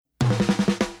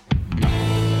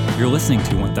You're listening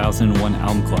to 1001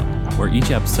 Album Club, where each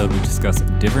episode we discuss a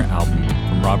different album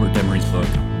from Robert Dimery's book,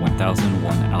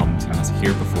 1001 Albums You Must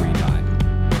Hear Before You Die.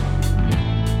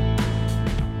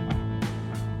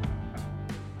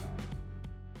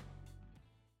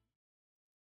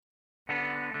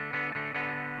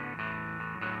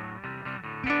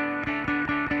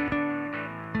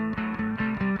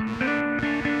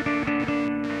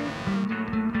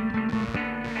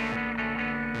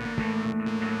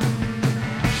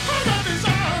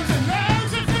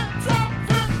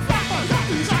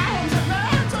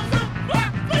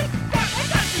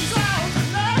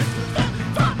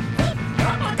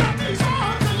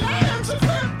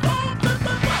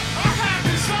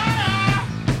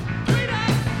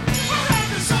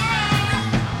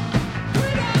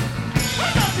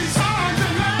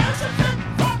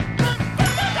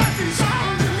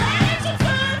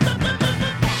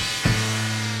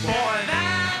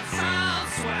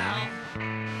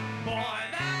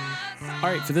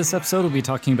 For this episode, we'll be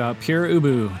talking about Pere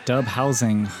Ubu, Dub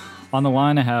Housing. On the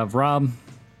line, I have Rob.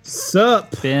 Sup?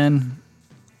 Ben.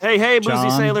 Hey, John,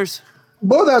 boozy sailors.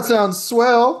 Boy, that sounds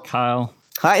swell. Kyle.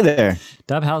 Hi there.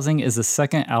 Dub Housing is the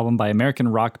second album by American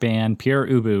rock band Pere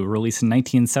Ubu, released in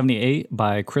 1978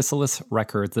 by Chrysalis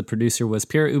Records. The producer was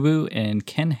Pere Ubu and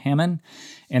Ken Hammond,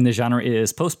 and the genre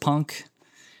is post-punk.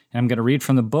 And I'm going to read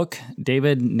from the book,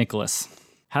 David Nicholas.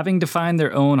 Having defined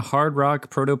their own hard rock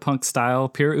proto-punk style,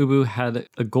 Pere Ubu had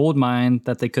a gold mine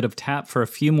that they could have tapped for a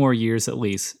few more years at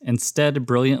least. Instead,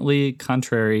 brilliantly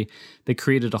contrary, they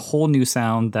created a whole new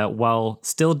sound that, while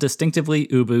still distinctively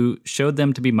Ubu, showed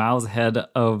them to be miles ahead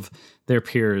of their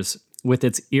peers. With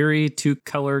its eerie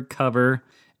two-color cover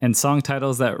and song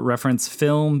titles that reference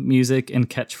film, music, and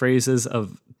catchphrases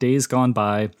of days gone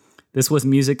by, this was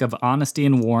music of honesty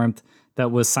and warmth that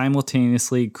was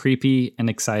simultaneously creepy and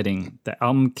exciting. The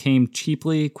album came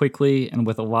cheaply, quickly, and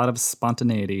with a lot of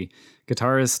spontaneity.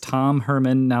 Guitarist Tom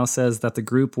Herman now says that the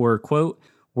group were, quote,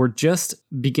 "We're just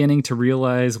beginning to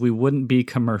realize we wouldn't be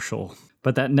commercial,"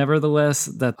 but that nevertheless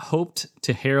that hoped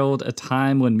to herald a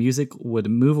time when music would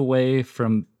move away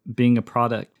from being a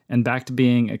product and back to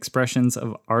being expressions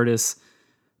of artists'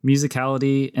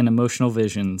 musicality and emotional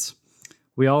visions.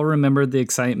 We all remembered the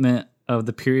excitement of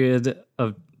the period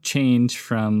of change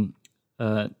from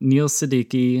Neil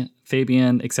Sedaka,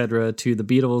 Fabian, etc. to the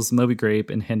Beatles, Moby Grape,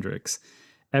 and Hendrix.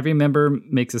 Every member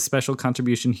makes a special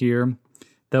contribution here,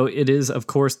 though it is, of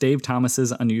course, Dave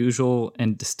Thomas's unusual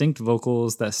and distinct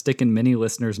vocals that stick in many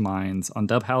listeners' minds. On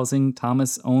Dub Housing,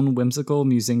 Thomas' own whimsical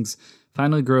musings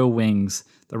finally grow wings.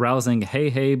 The rousing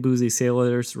 "Hey, hey, boozy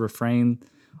sailors" refrain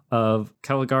of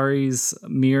Caligari's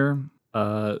Mirror,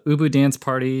 Ubu Dance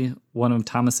Party, one of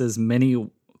Thomas's many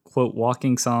quote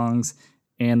walking songs,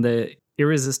 and the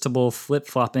irresistible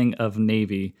flip-flopping of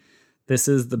Navy. This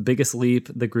is the biggest leap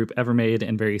the group ever made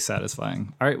and very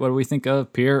satisfying. All right, what do we think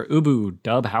of Pere Ubu,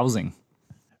 Dub Housing?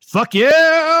 Fuck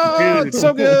yeah! Dude. It's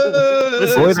so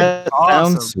good. Boy, that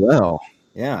awesome. sounds swell.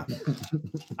 Yeah.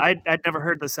 I'd never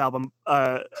heard this album,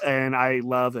 and I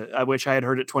love it. I wish I had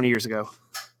heard it 20 years ago.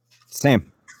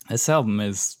 Same. This album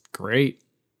is great.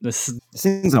 This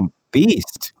thing's a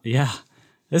beast. Yeah,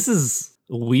 this is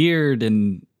weird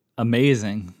and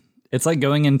amazing. It's like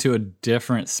going into a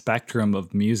different spectrum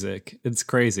of music. It's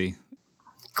crazy.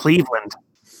 Cleveland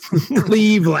rock and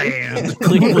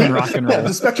roll. Yeah,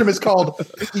 the spectrum is called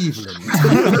Cleveland.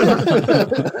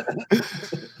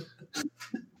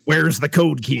 Where's the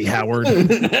code key, Howard?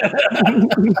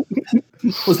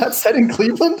 Was that set in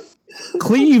Cleveland?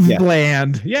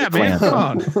 Cleveland. Yeah, man. Come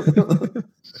on.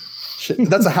 Shit,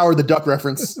 that's a Howard the Duck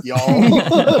reference, y'all.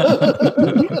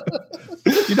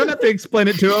 You don't have to explain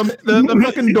it to them. The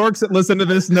fucking dorks that listen to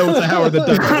this know it's a Howard the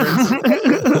Duck reference.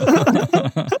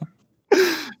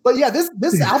 But yeah,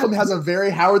 this album has a very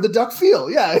Howard the Duck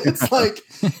feel. Yeah, it's like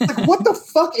what the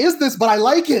fuck is this? But I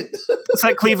like it. It's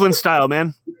like Cleveland style,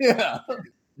 man. Yeah.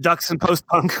 Ducks and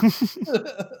post-punk.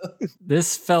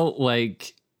 This felt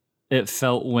like it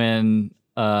felt when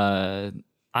I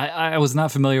was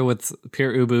not familiar with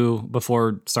Pere Ubu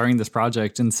before starting this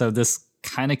project, and so this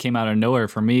kind of came out of nowhere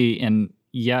for me. And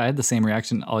yeah, I had the same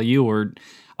reaction all you were.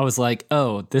 I was like,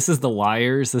 oh, this is the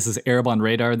Liars, this is Arab on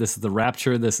Radar, this is the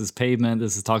Rapture, this is Pavement,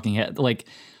 this is Talking Head. Like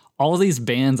all of these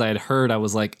bands I had heard, I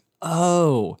was like,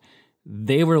 oh,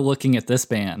 they were looking at this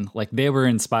band, like they were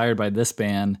inspired by this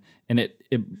band, and it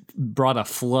brought a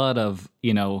flood of,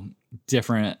 you know,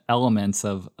 different elements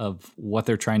of what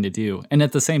they're trying to do. And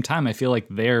at the same time, I feel like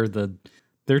they're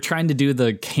trying to do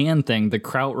the can thing, the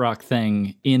krautrock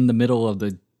thing in the middle of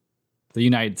the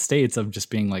United States, of just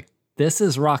being like, this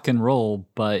is rock and roll,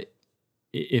 but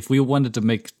if we wanted to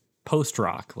make post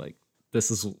rock, like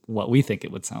this is what we think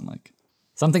it would sound like.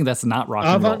 Something that's not rock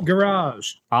and roll.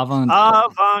 Avant-garage.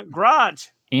 Avant-garage.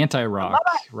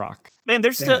 Anti-rock. Man,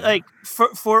 there's still like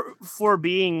for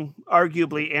being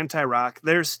arguably anti-rock,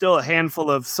 there's still a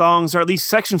handful of songs, or at least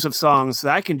sections of songs,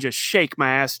 that I can just shake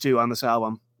my ass to on this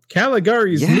album.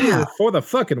 Caligari's Mirror for the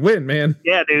fucking win, man.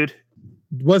 Yeah, dude.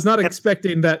 Was not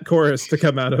expecting that chorus to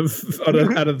come out of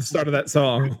the start of that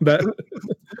song.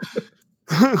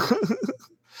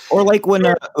 Or like when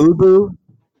Ubu.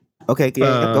 Okay,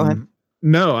 yeah, go ahead.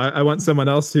 No, I want someone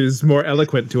else who's more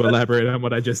eloquent to elaborate on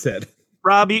what I just said.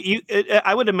 Rob,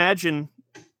 I would imagine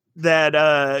that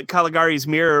Caligari's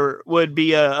Mirror would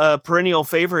be a perennial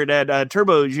favorite at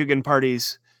Turbo Jugen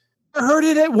parties. I heard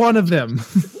it at one of them.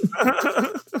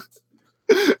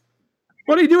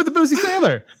 What do you do with the Boozy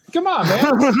Sailor? Come on,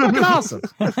 man. It's fucking awesome.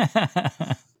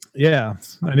 Yeah,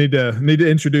 I need to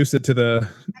introduce it to the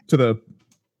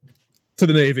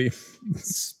Navy.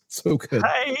 It's so good.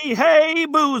 Hey,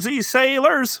 Boozy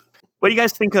Sailors. What do you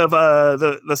guys think of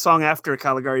the song after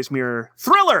Caligari's Mirror?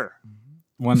 Thriller.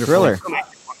 Wonderful. Thriller.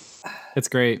 It's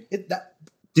great.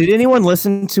 Did anyone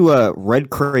listen to Red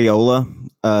Crayola,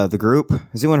 the group?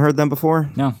 Has anyone heard them before?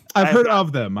 No. I've heard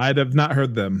of them. I have not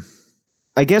heard them.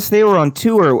 I guess they were on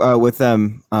tour with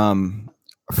them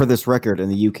for this record in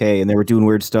the UK, and they were doing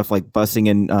weird stuff like bussing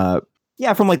in,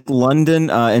 from like London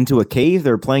into a cave.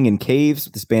 They were playing in caves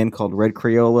with this band called Red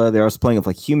Crayola. They're also playing with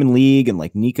like Human League and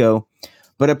like Nico.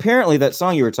 But apparently that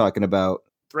song you were talking about,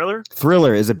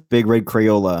 Thriller is a big Red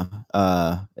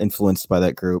Crayola influenced by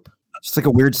that group. Just like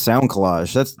a weird sound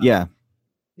collage. Yeah,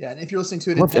 and if you're listening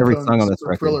to it in every song on this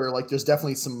record. Thriller, like there's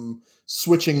definitely some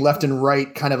switching left and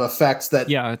right kind of effects that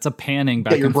it's a panning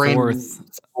back and forth.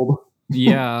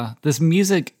 Yeah, this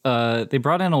music, they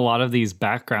brought in a lot of these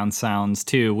background sounds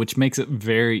too, which makes it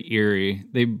very eerie.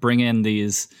 They bring in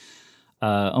these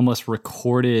almost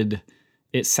recorded.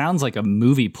 It sounds like a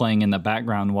movie playing in the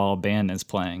background while a band is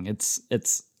playing.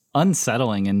 It's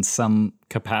unsettling in some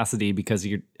capacity because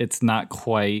it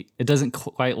doesn't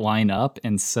quite line up,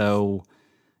 and so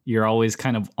you're always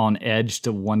kind of on edge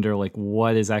to wonder like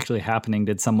what is actually happening.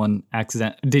 Did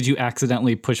you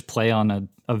accidentally push play on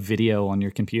a video on your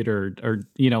computer, or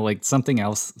like something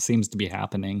else seems to be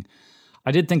happening.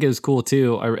 I did think it was cool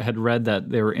too. I had read that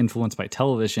they were influenced by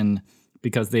television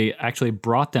because they actually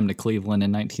brought them to Cleveland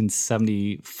in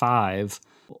 1975.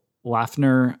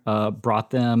 Lafner brought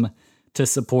them to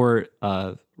support,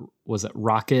 was it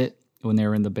Rocket, when they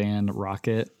were in the band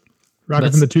Rocket?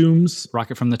 Rocket from the Tombs.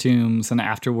 Rocket from the Tombs. And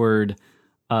afterward,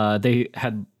 they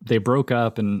broke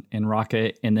up in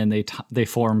Rocket, and then they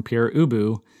formed Pure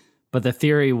Ubu. But the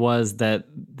theory was that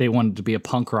they wanted to be a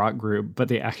punk rock group, but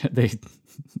they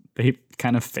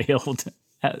kind of failed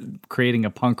at creating a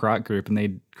punk rock group, and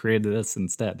they created this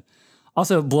instead.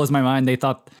 Also, it blows my mind. They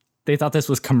thought this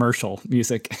was commercial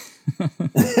music.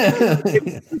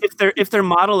 if their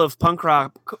model of punk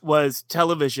rock was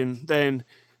television, then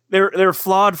they're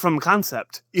flawed from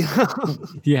concept.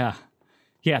 Yeah.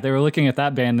 They were looking at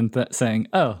that band and saying,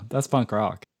 "Oh, that's punk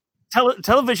rock."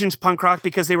 Television's punk rock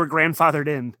because they were grandfathered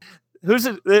in. There's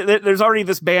already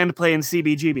this band playing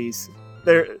CBGBs.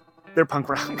 They're punk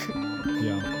rock.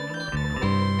 Yeah.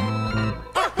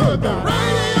 I heard the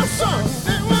radio song.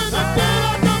 It was a day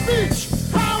on the beach.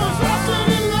 I was lost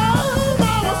in love. I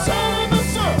was sailing the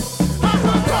sun. I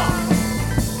heard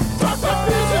talk the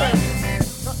music.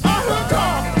 I heard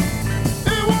talk.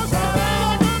 It was a day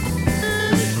on the beach.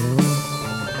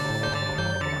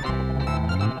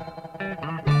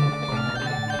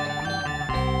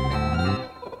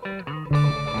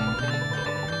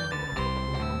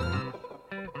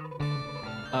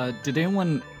 Did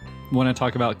anyone want to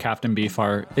talk about Captain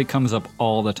Beefheart? It comes up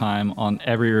all the time on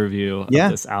every review of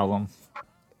this album,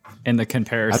 and the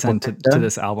comparison to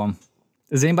this album.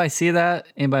 Does anybody see that?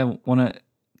 Anybody want to?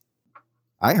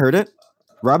 I heard it.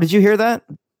 Rob, did you hear that?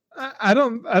 I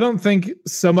don't think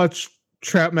so much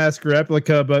Trap Mask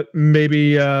Replica, but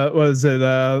maybe was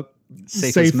it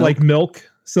Safe Like Milk?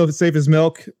 So Safe as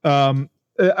Milk.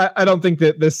 I don't think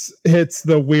that this hits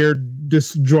the weird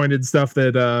disjointed stuff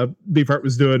that Beefheart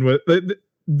was doing with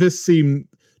this. Seem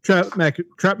Trap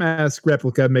Mask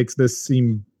Replica makes this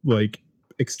seem like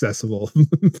accessible,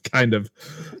 kind of.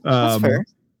 That's fair.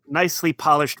 Nicely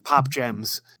polished pop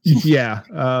gems. Yeah,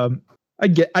 I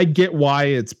get why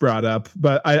it's brought up,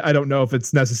 but I don't know if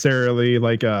it's necessarily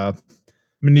like I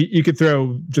mean, you could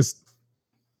throw just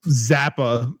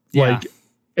Zappa like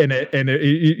in it, and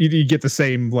you get the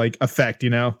same like effect,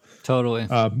 Totally.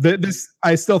 This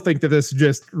I still think that this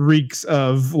just reeks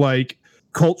of like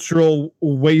cultural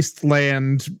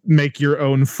wasteland, make your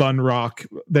own fun rock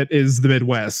that is the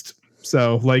Midwest.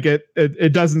 So like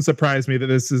it doesn't surprise me that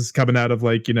this is coming out of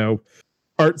like,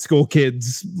 art school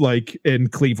kids like in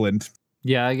Cleveland.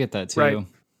 Yeah, I get that too. Right.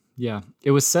 Yeah. It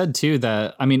was said too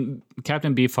that, I mean,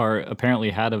 Captain Beefheart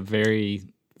apparently had a very,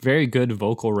 very good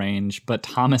vocal range, but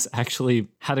Thomas actually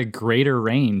had a greater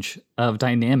range of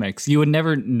dynamics. You would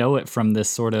never know it from this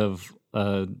sort of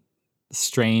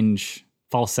strange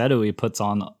falsetto he puts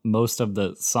on most of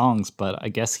the songs, but I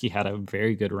guess he had a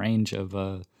very good range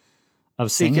of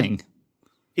singing.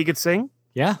 He could sing?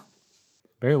 Yeah.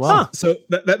 Very well. So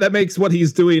that makes what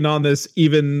he's doing on this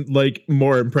even like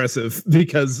more impressive,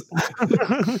 because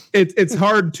it's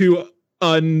hard to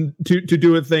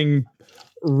do a thing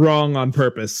wrong on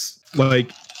purpose.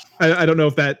 Like I don't know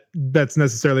if that's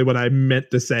necessarily what I meant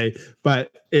to say,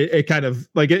 but it kind of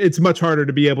like it's much harder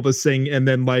to be able to sing and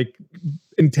then like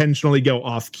intentionally go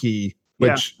off key,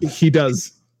 which he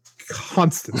does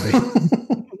constantly.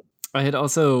 I had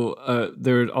also,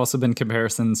 there had also been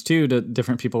comparisons too to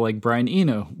different people like Brian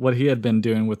Eno, what he had been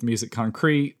doing with Music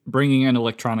Concrete, bringing in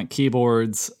electronic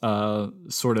keyboards,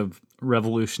 sort of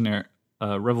revolutionizing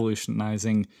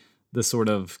the sort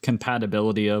of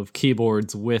compatibility of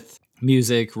keyboards with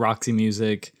music, Roxy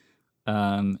Music,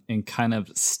 and kind of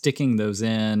sticking those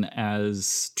in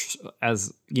as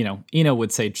Eno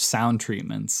would say, sound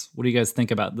treatments. What do you guys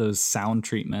think about those sound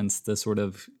treatments, the sort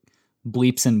of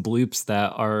bleeps and bloops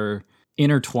that are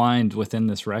intertwined within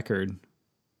this record?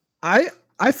 I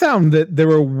found that there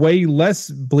were way less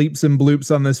bleeps and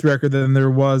bloops on this record than there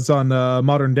was on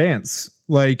Modern Dance.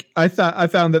 Like I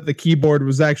found that the keyboard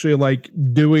was actually like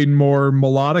doing more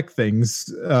melodic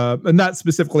things, and not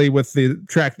specifically with the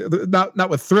track, not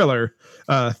with Thriller.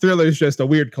 Thriller is just a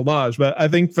weird collage, but I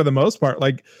think for the most part,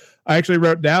 like I actually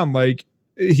wrote down like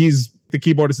the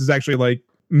keyboardist is actually like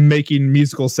making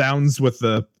musical sounds with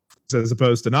the, as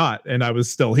opposed to not, and I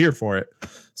was still here for it.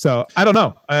 So I don't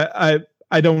know. I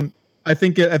think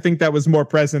that was more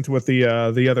present with the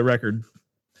other record.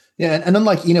 Yeah, and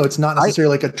unlike it's not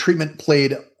necessarily like a treatment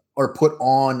played or put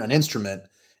on an instrument.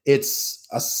 It's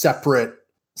a separate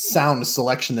sound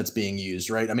selection that's being used,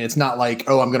 right? I mean, it's not like,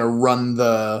 oh, I'm going to run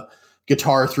the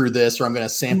guitar through this, or I'm going to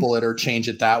sample it or change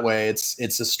it that way. It's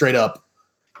a straight up,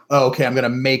 oh, okay, I'm going to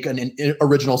make an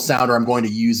original sound, or I'm going to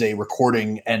use a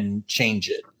recording and change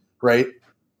it. Right.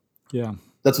 Yeah.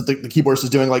 That's what the keyboardist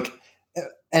is doing. Like,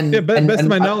 best of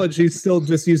my knowledge, he's still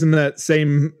just using that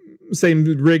same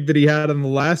rig that he had on the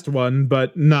last one,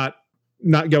 but not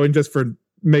going just for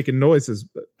making noises.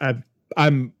 I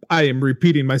am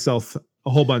repeating myself a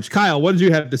whole bunch. Kyle, what did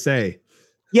you have to say?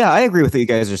 Yeah, I agree with what you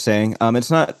guys are saying.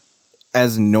 It's not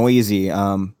as noisy.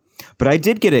 But I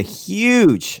did get a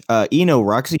huge Eno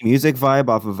Roxy Music vibe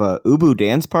off of Ubu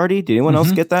Dance Party. Did anyone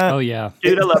else get that? Oh, yeah.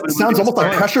 Dude, I love it. It sounds almost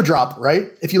like Pressure Drop,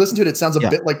 right? If you listen to it, it sounds a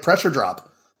bit like Pressure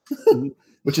Drop,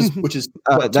 which is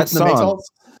that song.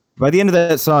 By the end of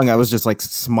that song, I was just like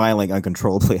smiling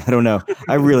uncontrollably. I don't know.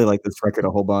 I really like this record a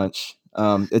whole bunch.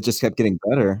 It just kept getting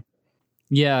better.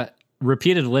 Yeah,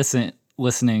 repeated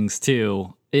listenings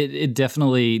too. It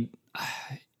definitely...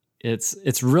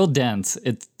 It's real dense.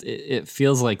 It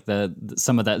feels like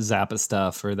some of that Zappa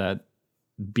stuff or that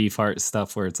Beefheart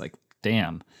stuff where it's like,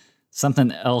 damn,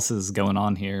 something else is going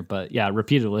on here. But yeah,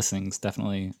 repeated listenings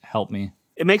definitely help me.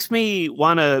 It makes me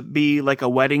want to be like a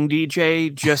wedding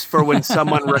DJ just for when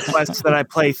someone requests that I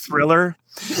play Thriller.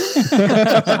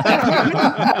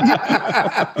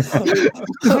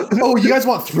 Oh, you guys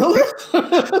want Thriller?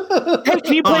 Hey,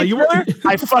 can you play Thriller?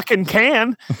 I fucking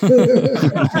can.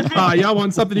 Y'all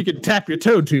want something you can tap your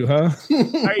toe to, huh?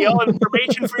 Are y'all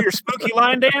information for your spooky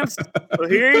line dance? Well,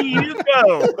 here you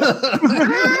go.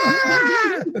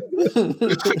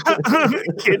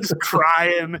 Kids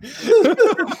crying.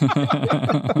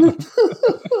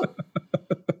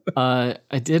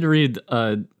 I did read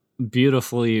a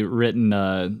beautifully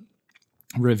written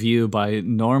review by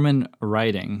Norman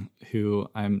Writing, who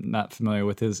I'm not familiar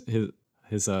with his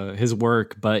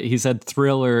work, but he said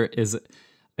Thriller is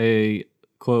a,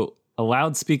 quote, a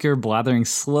loudspeaker blathering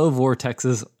slow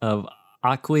vortexes of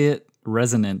aqueous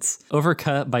resonance,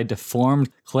 overcut by deformed,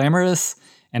 clamorous,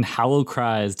 and hollow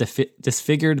cries,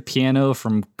 disfigured piano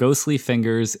from ghostly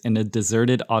fingers in a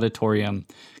deserted auditorium,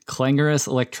 clangorous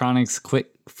electronics,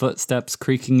 quick footsteps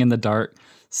creaking in the dark,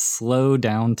 slow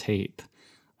down tape.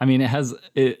 I mean,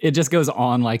 it just goes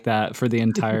on like that for the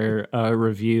entire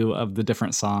review of the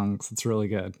different songs. It's really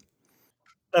good.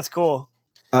 That's cool.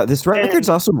 This record's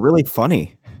also really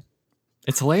funny.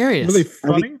 It's hilarious. Really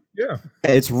funny? Yeah.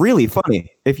 It's really funny.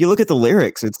 If you look at the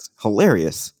lyrics, it's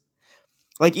hilarious.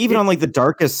 Like even on like the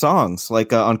darkest songs,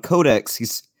 like on Codex,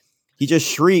 he just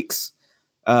shrieks,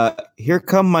 "Here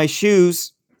come my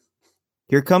shoes."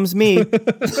 Here comes me.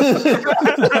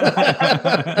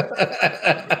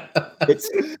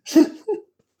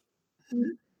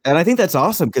 And I think that's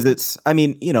awesome because it's, I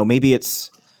mean, maybe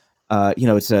it's,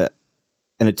 it's an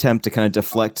attempt to kind of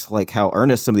deflect like how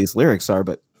earnest some of these lyrics are,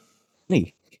 but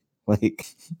me, like,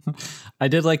 I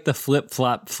did like the flip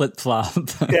flop.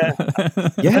 Yeah,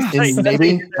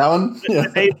 maybe that one. Yeah.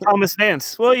 Dave Thomas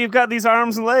dance. Well, you've got these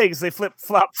arms and legs. They flip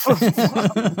flop.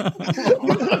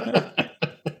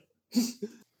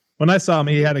 When I saw him,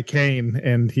 he had a cane,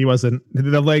 and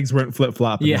the legs weren't flip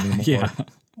flopping anymore. Yeah.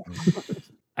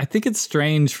 I think it's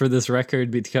strange for this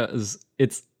record because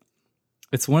it's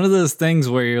one of those things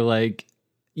where you're like,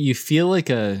 you feel like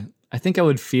I think I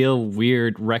would feel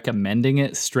weird recommending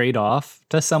it straight off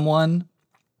to someone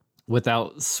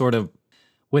without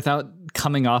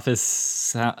coming off as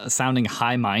sounding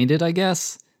high-minded, I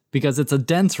guess, because it's a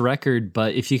dense record,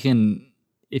 but if you can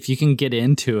get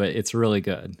into it, it's really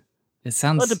good. It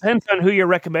sounds. Well, it depends on who you're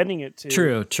recommending it to.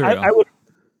 True. I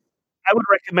would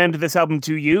recommend this album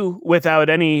to you without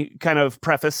any kind of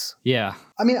preface. Yeah.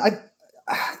 I mean,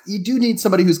 you do need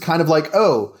somebody who's kind of like,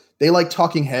 oh, they like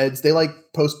Talking Heads, they like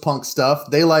post-punk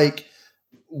stuff, they like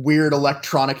weird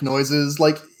electronic noises.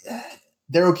 Like,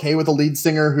 they're okay with a lead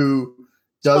singer who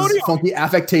does funky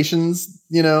affectations.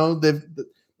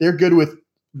 They're good with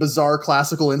bizarre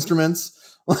classical instruments.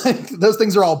 Like, those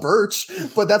things are all Birch,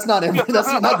 but that's not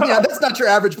that's not your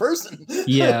average person.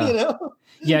 Yeah.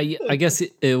 Yeah, I guess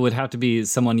it would have to be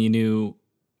someone you knew,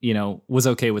 was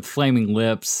okay with Flaming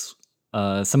Lips,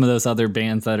 some of those other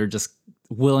bands that are just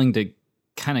willing to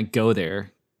kind of go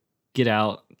there, get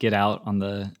out on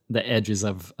the edges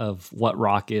of what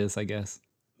rock is, I guess.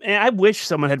 And I wish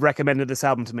someone had recommended this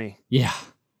album to me. Yeah,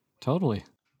 totally.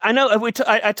 I know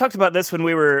I talked about this when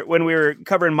we were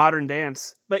covering Modern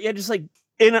Dance, but yeah, just like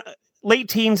in late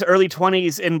teens, early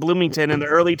 20s in Bloomington in the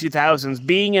early 2000s,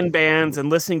 being in bands and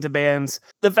listening to bands,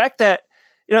 the fact that,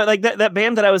 like that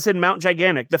band that I was in, Mount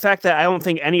Gigantic, the fact that I don't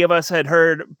think any of us had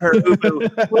heard Per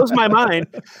Ubu blows my mind,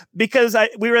 because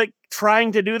we were like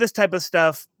trying to do this type of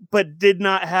stuff, but did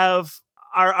not have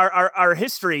our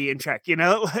history in check,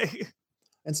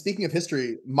 And speaking of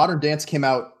history, Modern Dance came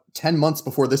out 10 months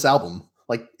before this album.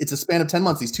 Like, it's a span of 10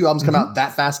 months. These two albums come out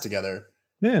that fast together.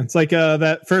 Yeah, it's like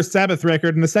that first Sabbath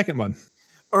record and the second one.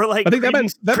 Or like, I think that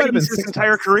might have been his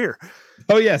entire career.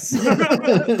 Oh, yes.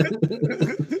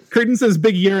 Creedence's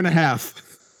big year and a half.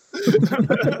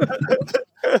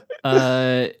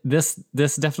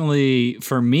 This definitely,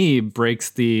 for me,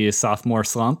 breaks the sophomore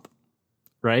slump,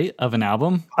 right, of an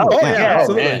album. Oh yeah,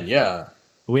 absolutely. Man, yeah.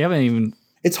 We haven't even...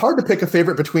 It's hard to pick a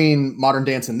favorite between Modern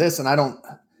Dance and this, and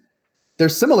they're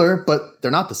similar, but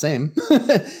they're not the same.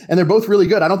 And they're both really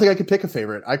good. I don't think I could pick a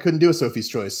favorite. I couldn't do a Sophie's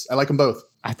Choice. I like them both.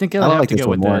 I think I'd have to go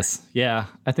with this. Yeah,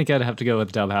 I think I'd have to go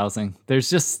with Dub Housing. There's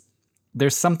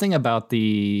something about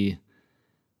the...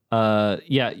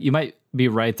 you might be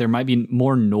right. There might be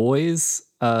more noise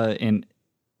and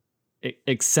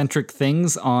eccentric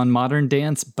things on Modern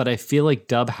Dance, but I feel like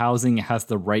Dub Housing has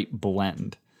the right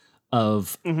blend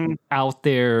of out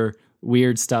there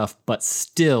weird stuff, but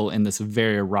still in this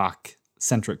very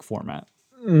rock-centric format.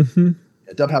 Mm-hmm.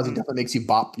 Yeah, Dub Housing definitely makes you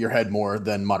bop your head more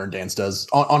than Modern Dance does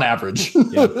on average.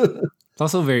 Yeah. It's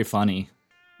also very funny.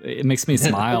 It makes me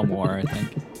smile more, I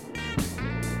think.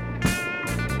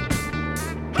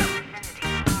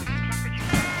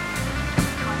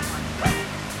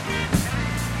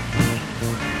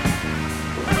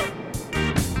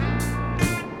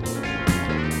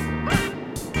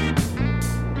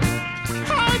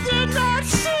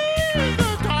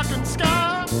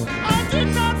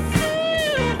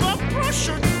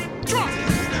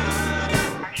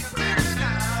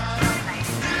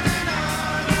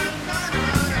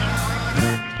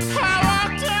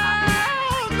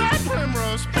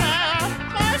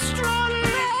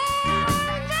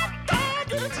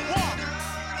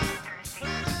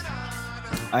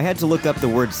 I had to look up the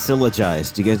word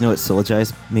syllogize. Do you guys know what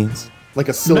syllogize means? Like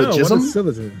a syllogism? No, what is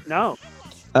syllogism? No.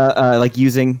 Like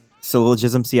using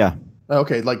syllogisms, yeah.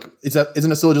 Okay, like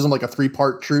isn't a syllogism like a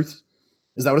 3-part truth?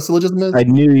 Is that what a syllogism is? I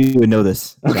knew you would know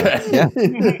this. Okay. Yeah.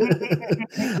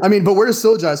 I mean, but where does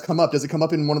syllogize come up? Does it come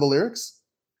up in one of the lyrics?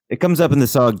 It comes up in the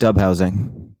song Dub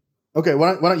Housing. Okay,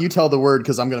 why don't you tell the word,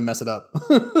 because I'm going to mess it up.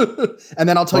 And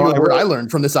then I'll tell you what word I learned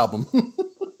from this album.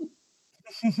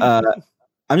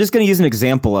 I'm just going to use an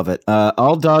example of it.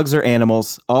 All dogs are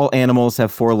animals. All animals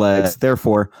have 4 legs.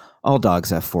 Therefore, all dogs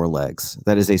have 4 legs.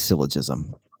 That is a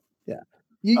syllogism. Yeah.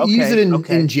 You use it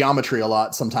in geometry a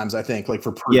lot sometimes, I think, like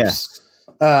for proofs.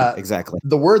 Yeah. Exactly.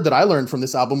 The word that I learned from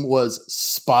this album was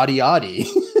spotty-oddy.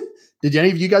 Did any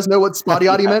of you guys know what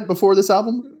spotty-oddy meant before this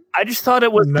album? I just thought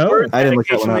it was No. the word I that didn't look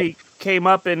that one up. occasionally came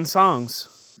up in songs.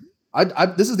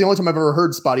 This is the only time I've ever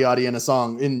heard Spotty in a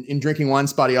song. In Drinking Wine,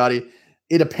 Spotty.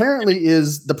 It apparently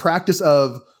is the practice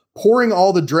of pouring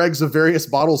all the dregs of various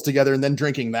bottles together and then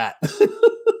drinking that.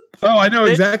 Oh, I know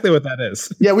exactly what that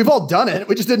is. Yeah, we've all done it.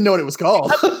 We just didn't know what it was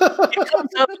called. It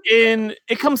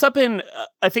comes up in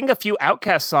I think a few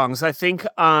Outkast songs. I think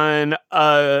on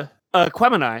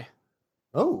Quemini.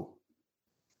 Oh.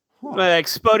 Huh. Like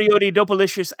Spodioti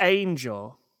Dopalicious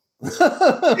Angel.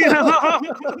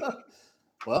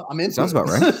 Well, I'm into Sounds it. about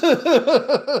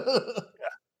right.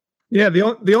 Yeah,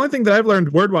 the only thing that I've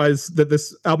learned word-wise that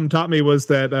this album taught me was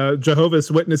that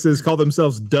Jehovah's Witnesses call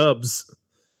themselves dubs.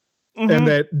 Mhm. And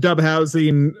that dub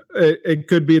housing, it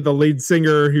could be the lead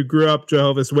singer who grew up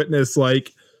Jehovah's Witness,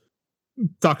 like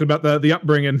talking about the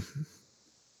upbringing.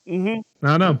 Mhm.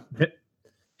 I don't know.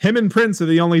 Him and Prince are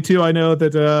the only two I know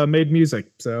that made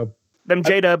music. So Them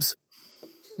J-dubs.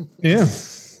 yeah,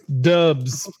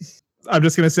 dubs. I'm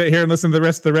just gonna sit here and listen to the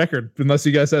rest of the record, unless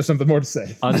you guys have something more to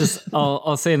say.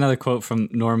 I'll say another quote from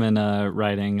Norman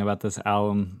writing about this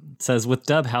album. It says, with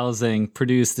dub housing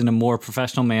produced in a more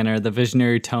professional manner, the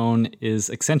visionary tone is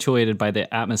accentuated by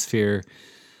the atmosphere,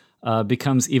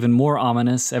 becomes even more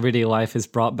ominous. Everyday life is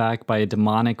brought back by a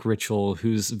demonic ritual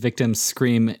whose victims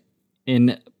scream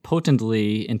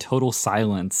impotently in total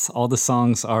silence. All the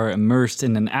songs are immersed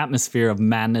in an atmosphere of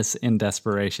madness and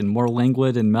desperation, more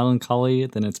languid and melancholy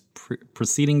than its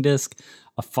preceding disc,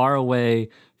 far away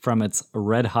from its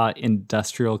red-hot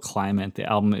industrial climate. The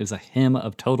album is a hymn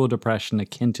of total depression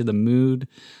akin to the mood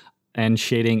and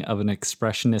shading of an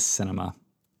expressionist cinema.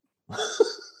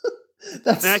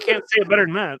 I can't say it better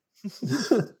than that.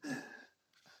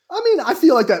 I mean, I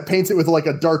feel like that paints it with like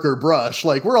a darker brush.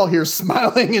 Like we're all here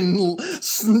smiling and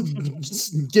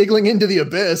giggling into the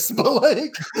abyss, but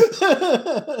like,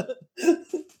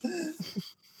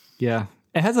 yeah,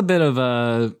 it has a bit of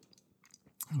a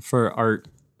for art.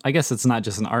 I guess it's not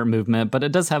just an art movement, but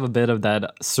it does have a bit of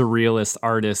that surrealist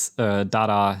artist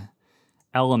Dada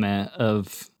element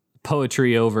of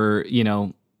poetry over,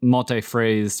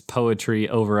 multi-phrased poetry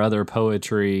over other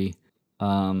poetry,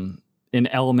 in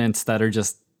elements that are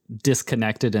just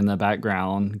disconnected in the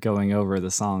background going over the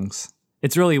songs.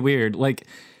 It's really weird. Like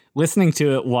listening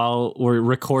to it while we're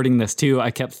recording this too,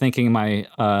 I kept thinking my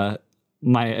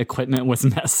equipment was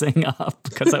messing up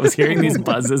because I was hearing these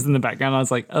buzzes in the background. I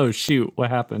was like, oh shoot, what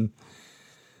happened?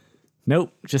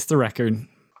 Nope, just the record.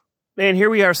 Man, here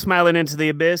we are smiling into the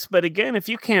abyss. But again, if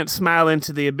you can't smile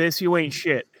into the abyss, you ain't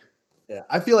shit. yeah,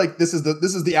 I feel like this is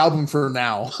the album for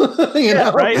now. you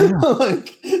know? Right?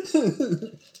 Like,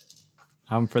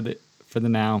 For the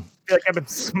now. I feel like I've been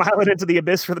smiling into the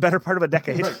abyss for the better part of a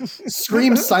decade.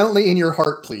 scream silently in your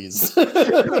heart, please. Do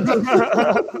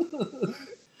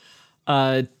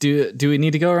we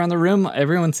need to go around the room?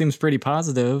 Everyone seems pretty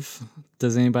positive.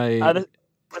 Does anybody? This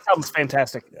album's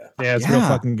fantastic. Yeah, it's real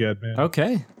fucking good, man.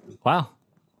 Okay. Wow.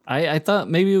 I thought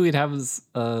maybe we'd have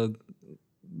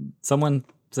someone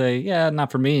say, yeah,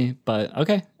 not for me, but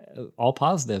okay. All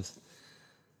positives.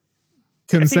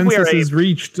 Consensus is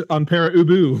reached on Para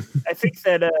Ubu. I think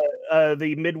that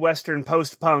the Midwestern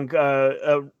post-punk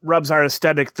rubs our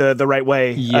aesthetic the right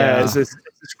way. Yeah. As this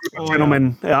group of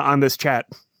gentlemen on this chat.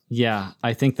 Yeah,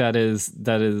 I think that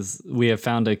is we have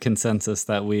found a consensus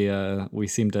that we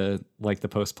seem to like the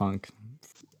post-punk.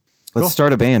 Let's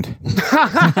start a band.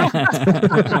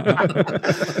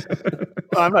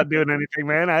 Well, I'm not doing anything,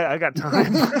 man. I got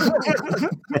time.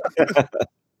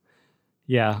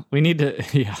 Yeah, we need to.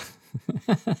 Yeah,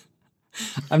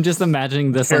 I'm just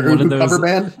imagining this on one of those cover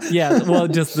band. Yeah, well,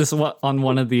 just this one on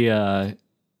one of the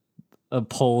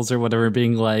polls or whatever,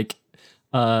 being like,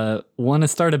 want to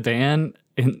start a band?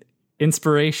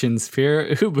 Inspirations,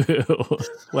 Pierre Ubu,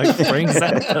 like Frank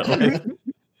Zappa,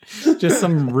 like, just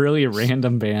some really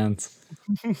random bands.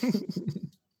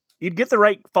 You'd get the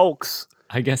right folks.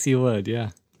 I guess you would,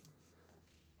 yeah.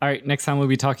 All right, next time we'll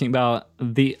be talking about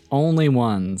The Only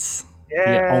Ones. Yeah.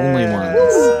 The Only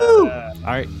Ones.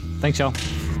 All right, thanks, y'all.